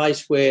is the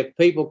place where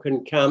people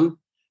can come.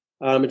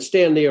 It's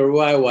down near a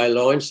railway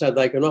line, so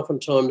they can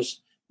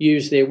oftentimes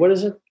use their,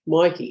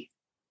 Mikey?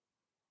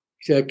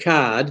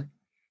 Card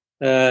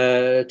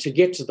to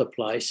get to the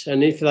place.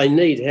 And if they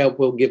need help,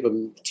 we'll give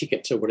them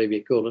tickets or whatever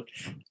you call it.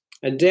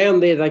 And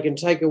down there they can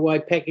take away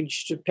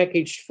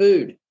packaged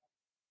food.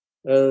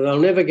 They'll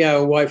never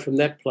go away from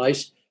that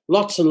place.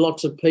 Lots and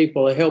lots of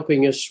people are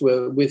helping us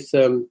with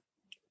to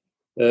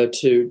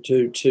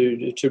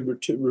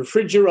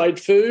refrigerate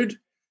food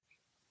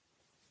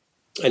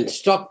and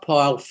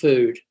stockpile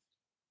food.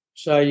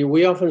 So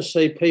we often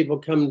see people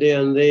come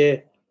down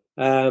there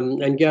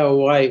and go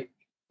away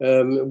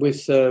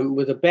with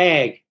a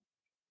bag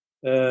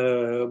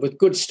with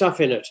good stuff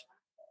in it.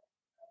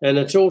 And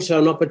it's also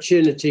an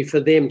opportunity for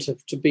them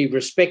to be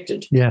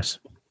respected. Yes.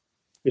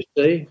 You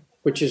see,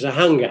 which is a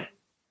hunger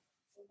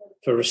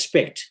for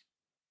respect.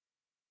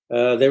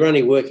 They're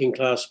only working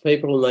class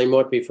people and they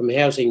might be from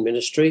housing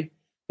ministry,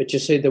 but you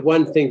see, the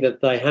one thing that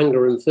they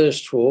hunger and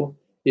thirst for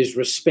is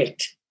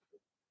respect.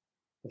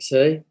 You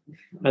see?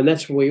 And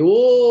that's what we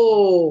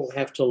all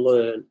have to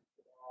learn,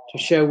 to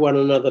show one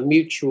another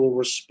mutual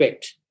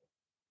respect.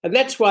 And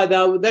that's why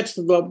that's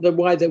the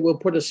way that we'll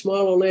put a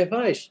smile on their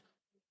face.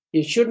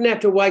 You shouldn't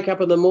have to wake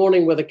up in the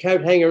morning with a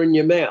coat hanger in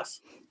your mouth.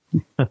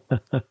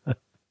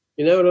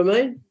 You know what I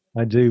mean?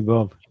 I do,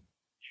 Bob.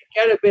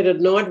 Go to bed at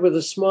night with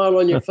a smile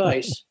on your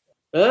face.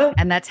 Huh?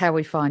 And that's how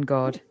we find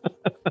God.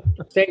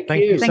 Thank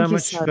Thank you. you so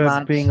much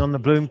for being on the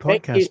Bloom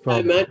podcast, Thank you so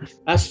Bob. much.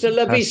 Hasta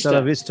la vista. Hasta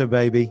la vista,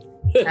 baby.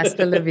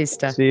 Hasta la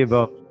vista. See you,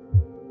 Bob.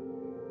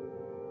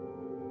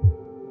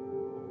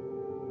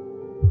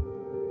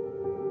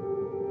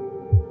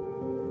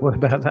 What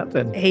about that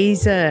then?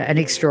 He's an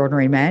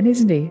extraordinary man,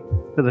 isn't he?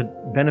 For the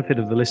benefit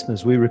of the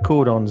listeners, we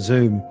record on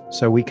Zoom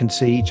so we can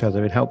see each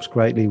other. It helps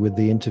greatly with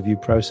the interview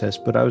process.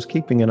 But I was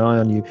keeping an eye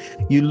on you.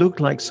 You looked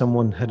like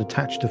someone had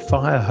attached a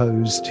fire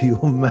hose to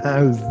your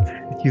mouth.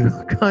 You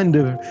were kind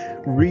of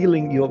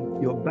reeling.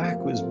 Your back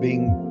was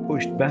being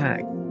pushed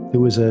back. There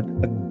was a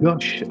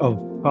gush of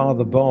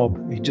Father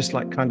Bob. He just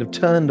like kind of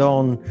turned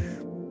on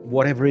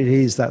whatever it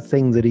is, that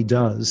thing that he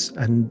does.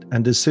 And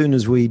as soon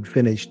as we'd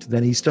finished,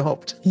 then he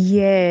stopped.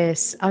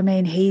 Yes. I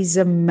mean, he's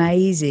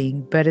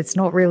amazing, but it's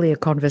not really a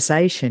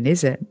conversation,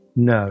 is it?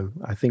 No,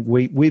 I think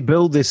we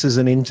build this as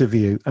an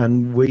interview,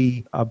 and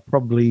we are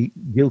probably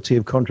guilty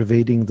of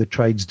contravening the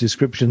Trades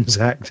Descriptions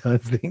Act, I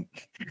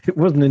think. It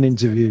wasn't an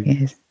interview.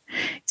 Yes.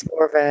 It's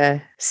more of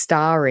a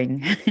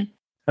starring.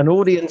 An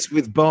audience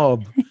with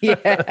Bob.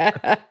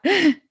 Yeah.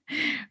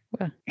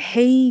 Well,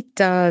 he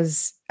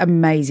does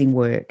amazing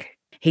work.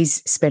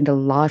 He's spent a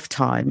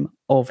lifetime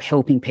of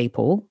helping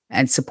people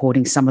and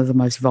supporting some of the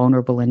most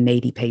vulnerable and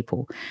needy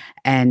people.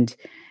 And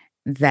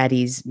that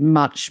is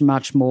much,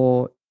 much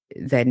more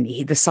than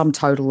the sum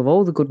total of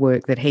all the good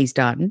work that he's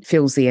done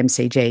fills the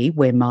MCG,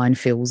 where mine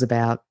fills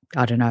about,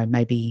 I don't know,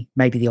 maybe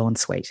the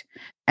ensuite.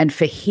 And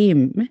for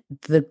him,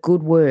 the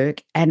good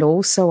work and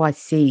also I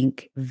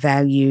think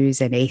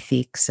values and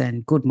ethics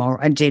and good moral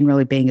and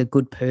generally being a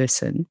good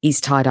person is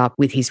tied up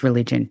with his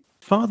religion.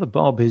 Father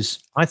Bob is,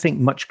 I think,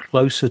 much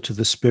closer to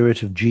the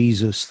spirit of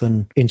Jesus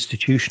than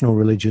institutional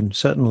religion.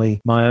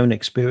 Certainly my own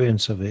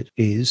experience of it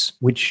is,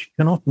 which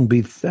can often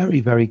be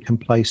very, very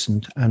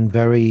complacent and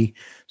very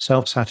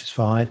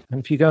self-satisfied. And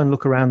if you go and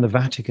look around the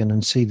Vatican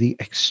and see the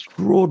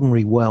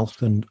extraordinary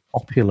wealth and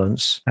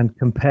opulence and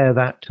compare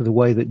that to the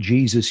way that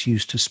Jesus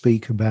used to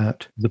speak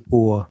about the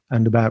poor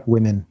and about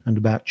women and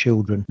about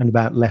children and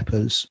about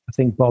lepers, I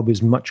think Bob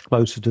is much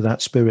closer to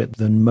that spirit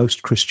than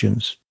most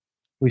Christians.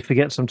 We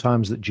forget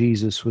sometimes that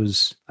Jesus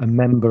was a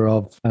member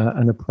of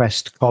an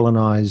oppressed,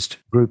 colonized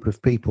group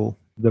of people.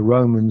 The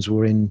Romans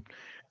were in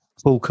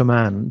full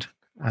command,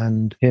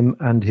 and him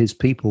and his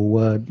people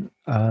were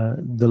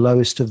the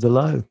lowest of the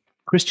low.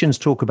 Christians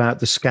talk about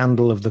the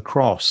scandal of the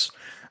cross,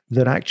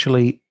 that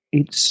actually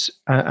it's,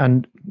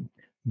 and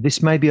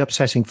this may be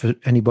upsetting for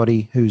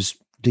anybody who's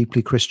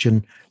deeply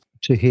Christian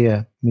to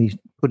hear me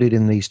put it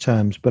in these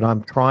terms, but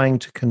I'm trying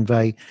to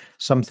convey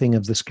something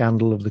of the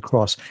scandal of the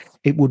cross.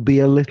 It would be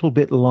a little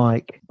bit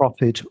like a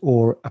prophet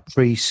or a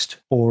priest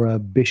or a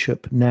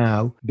bishop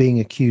now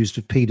being accused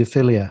of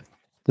paedophilia.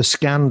 The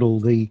scandal,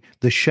 the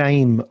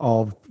shame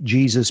of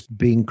Jesus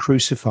being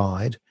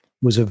crucified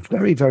was a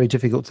very, very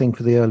difficult thing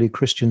for the early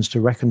Christians to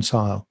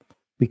reconcile,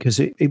 because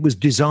it was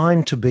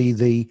designed to be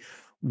the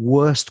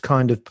worst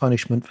kind of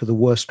punishment for the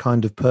worst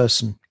kind of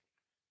person.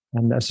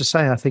 And as I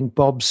say, I think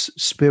Bob's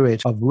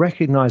spirit of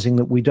recognizing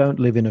that we don't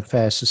live in a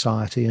fair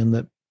society and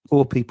that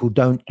poor people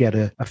don't get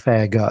a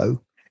fair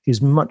go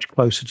is much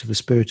closer to the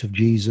spirit of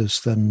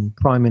Jesus than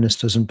prime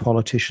ministers and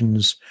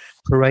politicians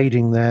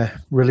parading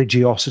their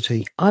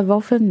religiosity. I've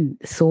often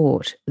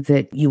thought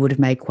that you would have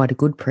made quite a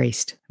good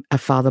priest, a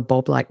Father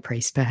Bob-like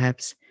priest,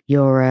 perhaps.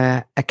 You're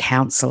a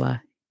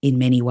counsellor in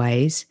many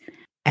ways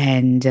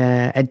and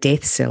a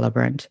death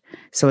celebrant.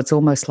 So it's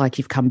almost like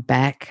you've come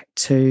back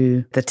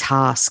to the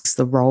tasks,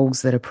 the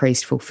roles that a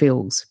priest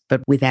fulfills,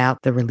 but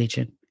without the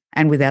religion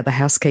and without the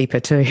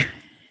housekeeper too.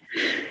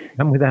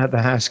 And without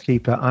the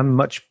housekeeper, I'm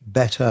much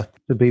better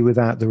to be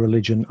without the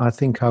religion. I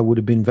think I would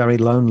have been very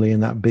lonely in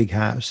that big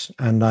house,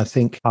 and I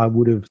think I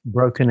would have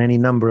broken any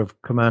number of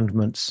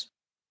commandments.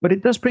 But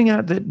it does bring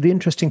out the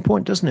interesting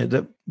point, doesn't it,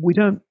 that we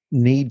don't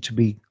need to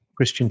be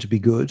Christian to be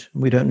good.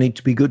 We don't need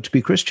to be good to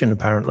be Christian,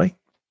 apparently.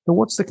 So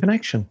what's the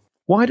connection?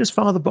 Why does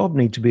Father Bob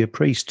need to be a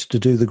priest to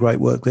do the great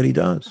work that he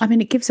does? I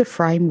mean, it gives a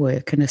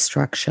framework and a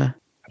structure.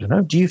 I don't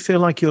know. Do you feel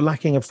like you're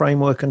lacking a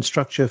framework and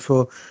structure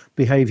for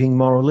behaving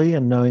morally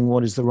and knowing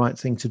what is the right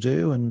thing to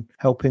do and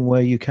helping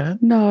where you can?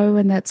 No,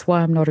 and that's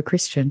why I'm not a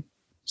Christian.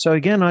 So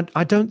again,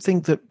 I don't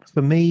think that,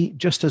 for me,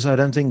 just as I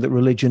don't think that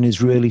religion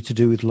is really to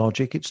do with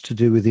logic, it's to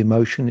do with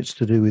emotion, it's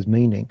to do with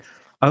meaning.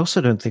 I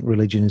also don't think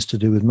religion is to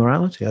do with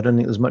morality. I don't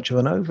think there's much of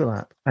an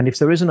overlap. And if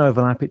there is an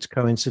overlap, it's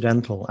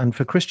coincidental. And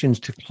for Christians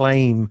to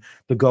claim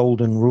the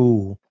golden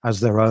rule as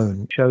their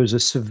own shows a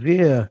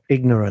severe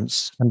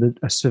ignorance and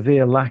a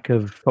severe lack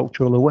of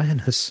cultural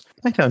awareness.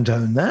 They don't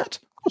own that.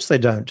 Of course they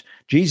don't.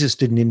 Jesus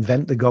didn't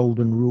invent the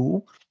golden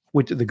rule,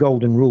 with the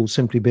golden rule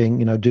simply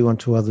being, do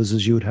unto others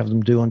as you would have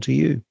them do unto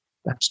you.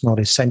 That's not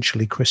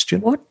essentially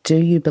Christian. What do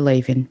you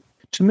believe in?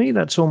 To me,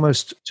 that's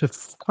almost to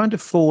kind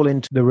of fall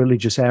into the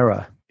religious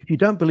error. If you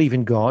don't believe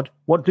in God,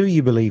 what do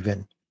you believe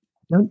in?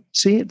 Don't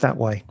see it that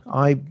way.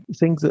 I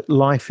think that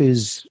life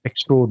is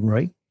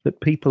extraordinary,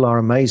 that people are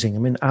amazing. I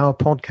mean, our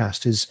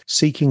podcast is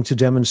seeking to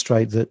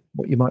demonstrate that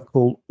what you might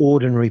call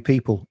ordinary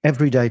people,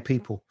 everyday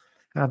people,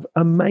 have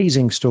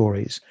amazing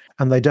stories,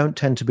 and they don't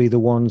tend to be the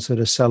ones that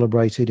are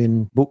celebrated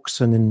in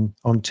books and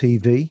on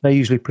TV. They're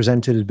usually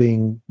presented as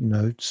being,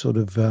 sort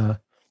of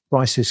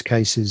crisis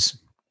cases.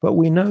 But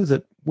we know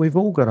that we've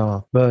all got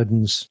our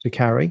burdens to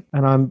carry,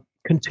 and I'm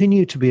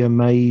continue to be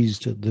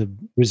amazed at the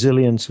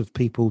resilience of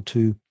people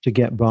to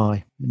get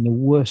by in the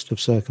worst of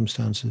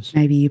circumstances.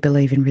 Maybe you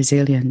believe in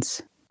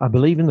resilience. I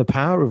believe in the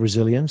power of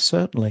resilience,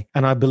 certainly.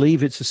 And I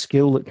believe it's a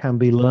skill that can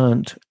be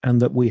learnt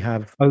and that we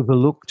have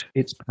overlooked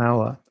its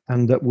power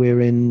and that we're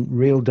in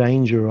real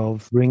danger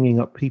of bringing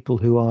up people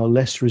who are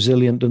less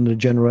resilient than the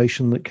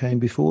generation that came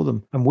before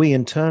them. And we,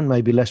 in turn,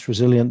 may be less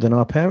resilient than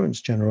our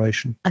parents'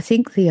 generation. I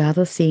think the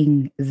other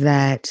thing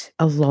that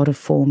a lot of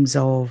forms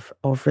of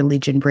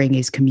religion bring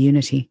is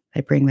community.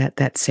 They bring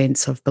that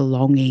sense of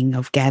belonging,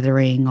 of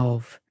gathering,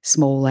 of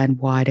small and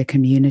wider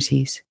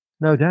communities.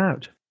 No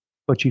doubt.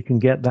 But you can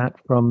get that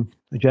from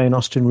a Jane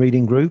Austen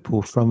reading group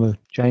or from a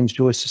James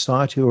Joyce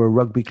Society or a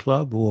rugby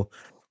club or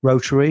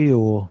Rotary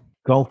or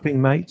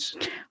golfing mates.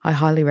 I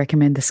highly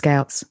recommend the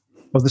Scouts.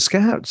 Of the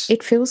Scouts.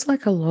 It feels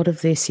like a lot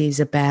of this is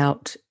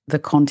about the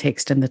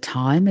context and the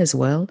time as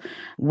well.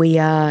 We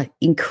are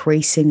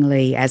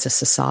increasingly, as a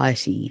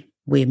society,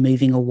 we're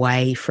moving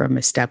away from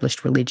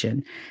established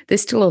religion.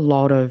 There's still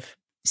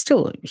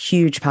a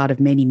huge part of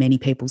many, many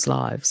people's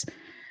lives.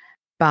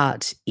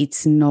 But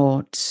it's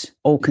not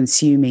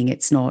all-consuming.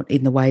 It's not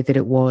in the way that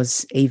it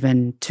was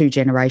even 2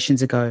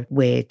 generations ago,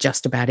 where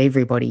just about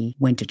everybody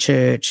went to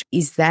church.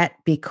 Is that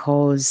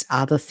because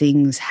other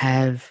things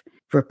have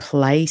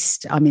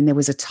replaced? I mean, there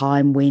was a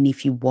time when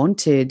if you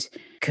wanted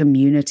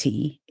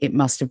community, it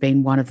must have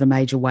been one of the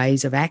major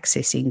ways of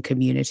accessing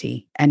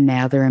community. And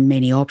now there are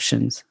many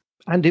options.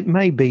 And it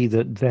may be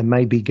that there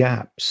may be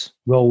gaps,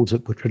 roles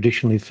that were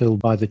traditionally filled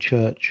by the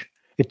church.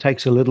 It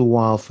takes a little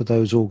while for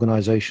those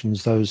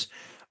organizations, those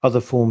other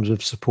forms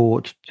of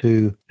support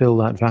to fill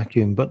that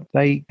vacuum, but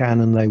they can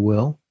and they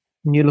will.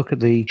 When you look at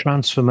the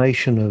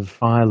transformation of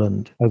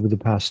Ireland over the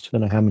past, I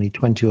don't know how many,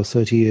 20 or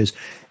 30 years,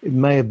 it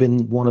may have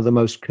been one of the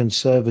most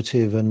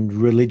conservative and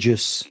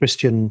religious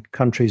Christian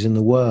countries in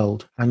the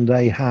world, and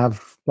they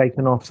have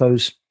taken off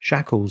those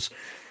shackles.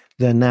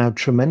 They're now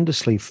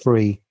tremendously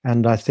free,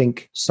 and I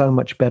think so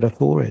much better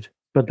for it.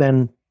 But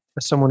then,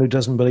 as someone who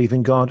doesn't believe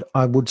in God,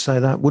 I would say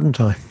that, wouldn't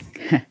I?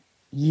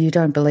 You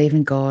don't believe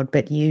in God,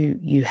 but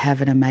you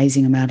have an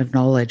amazing amount of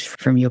knowledge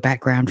from your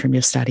background, from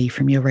your study,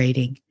 from your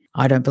reading.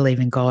 I don't believe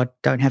in God,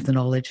 don't have the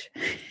knowledge.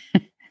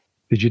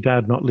 Did your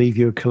dad not leave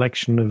you a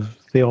collection of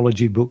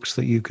theology books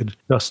that you could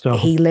dust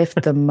off? He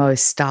left the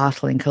most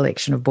startling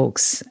collection of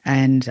books,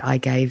 and I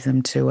gave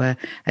them to a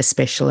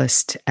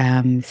specialist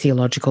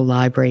theological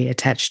library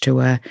attached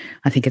to I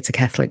think it's a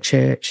Catholic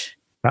church.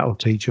 That'll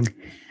teach him.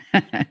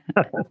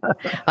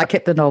 I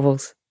kept the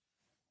novels.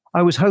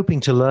 I was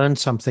hoping to learn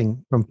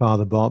something from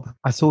Father Bob.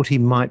 I thought he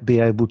might be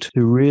able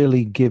to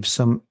really give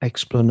some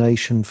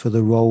explanation for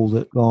the role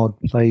that God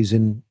plays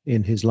in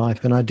his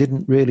life, and I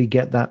didn't really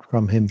get that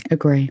from him.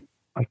 Agree.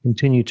 I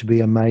continue to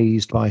be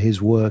amazed by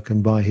his work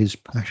and by his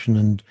passion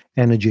and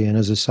energy, and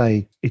as I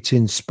say, it's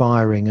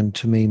inspiring and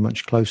to me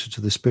much closer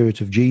to the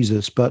spirit of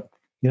Jesus, but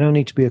you don't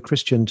need to be a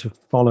Christian to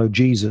follow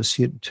Jesus,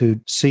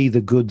 to see the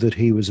good that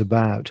he was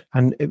about.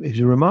 And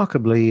he's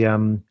remarkably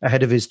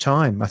ahead of his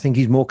time. I think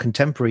he's more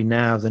contemporary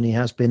now than he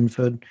has been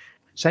for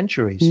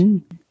centuries,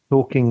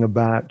 talking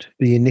about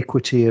the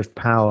iniquity of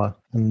power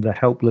and the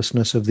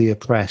helplessness of the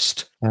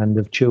oppressed and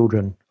of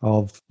children,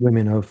 of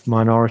women, of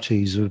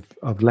minorities,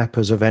 of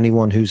lepers, of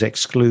anyone who's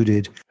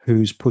excluded,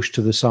 who's pushed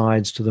to the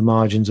sides, to the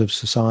margins of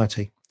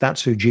society.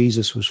 That's who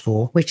Jesus was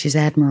for. Which is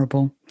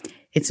admirable.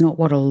 It's not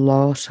what a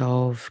lot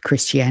of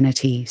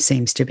Christianity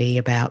seems to be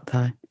about,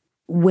 though.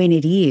 When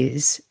it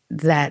is,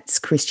 that's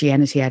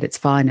Christianity at its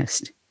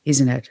finest,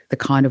 isn't it? The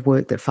kind of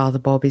work that Father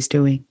Bob is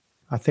doing.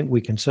 I think we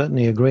can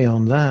certainly agree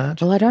on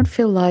that. Well, I don't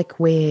feel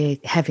like we're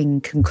having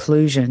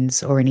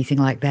conclusions or anything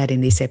like that in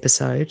this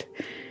episode,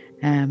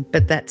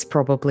 but that's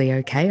probably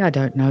okay. I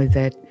don't know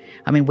that,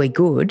 I mean, we're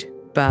good,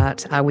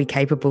 but are we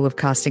capable of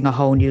casting a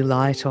whole new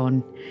light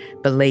on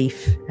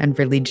belief and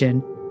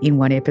religion in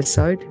one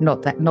episode?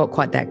 Not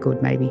quite that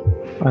good, maybe.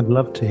 I'd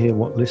love to hear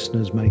what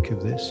listeners make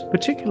of this,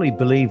 particularly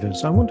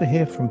believers. I want to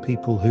hear from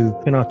people who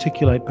can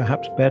articulate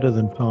perhaps better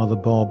than Father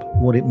Bob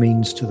what it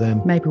means to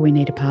them. Maybe we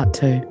need a part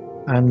 2.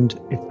 And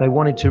if they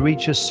wanted to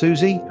reach us,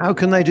 Susie, how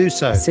can they do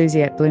so?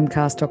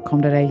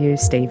 Susie@bloomcast.com.au,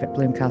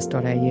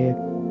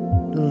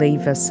 Steve@bloomcast.au.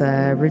 Leave us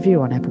a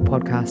review on Apple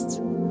Podcasts.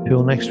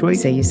 Till next week.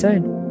 See you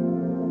soon.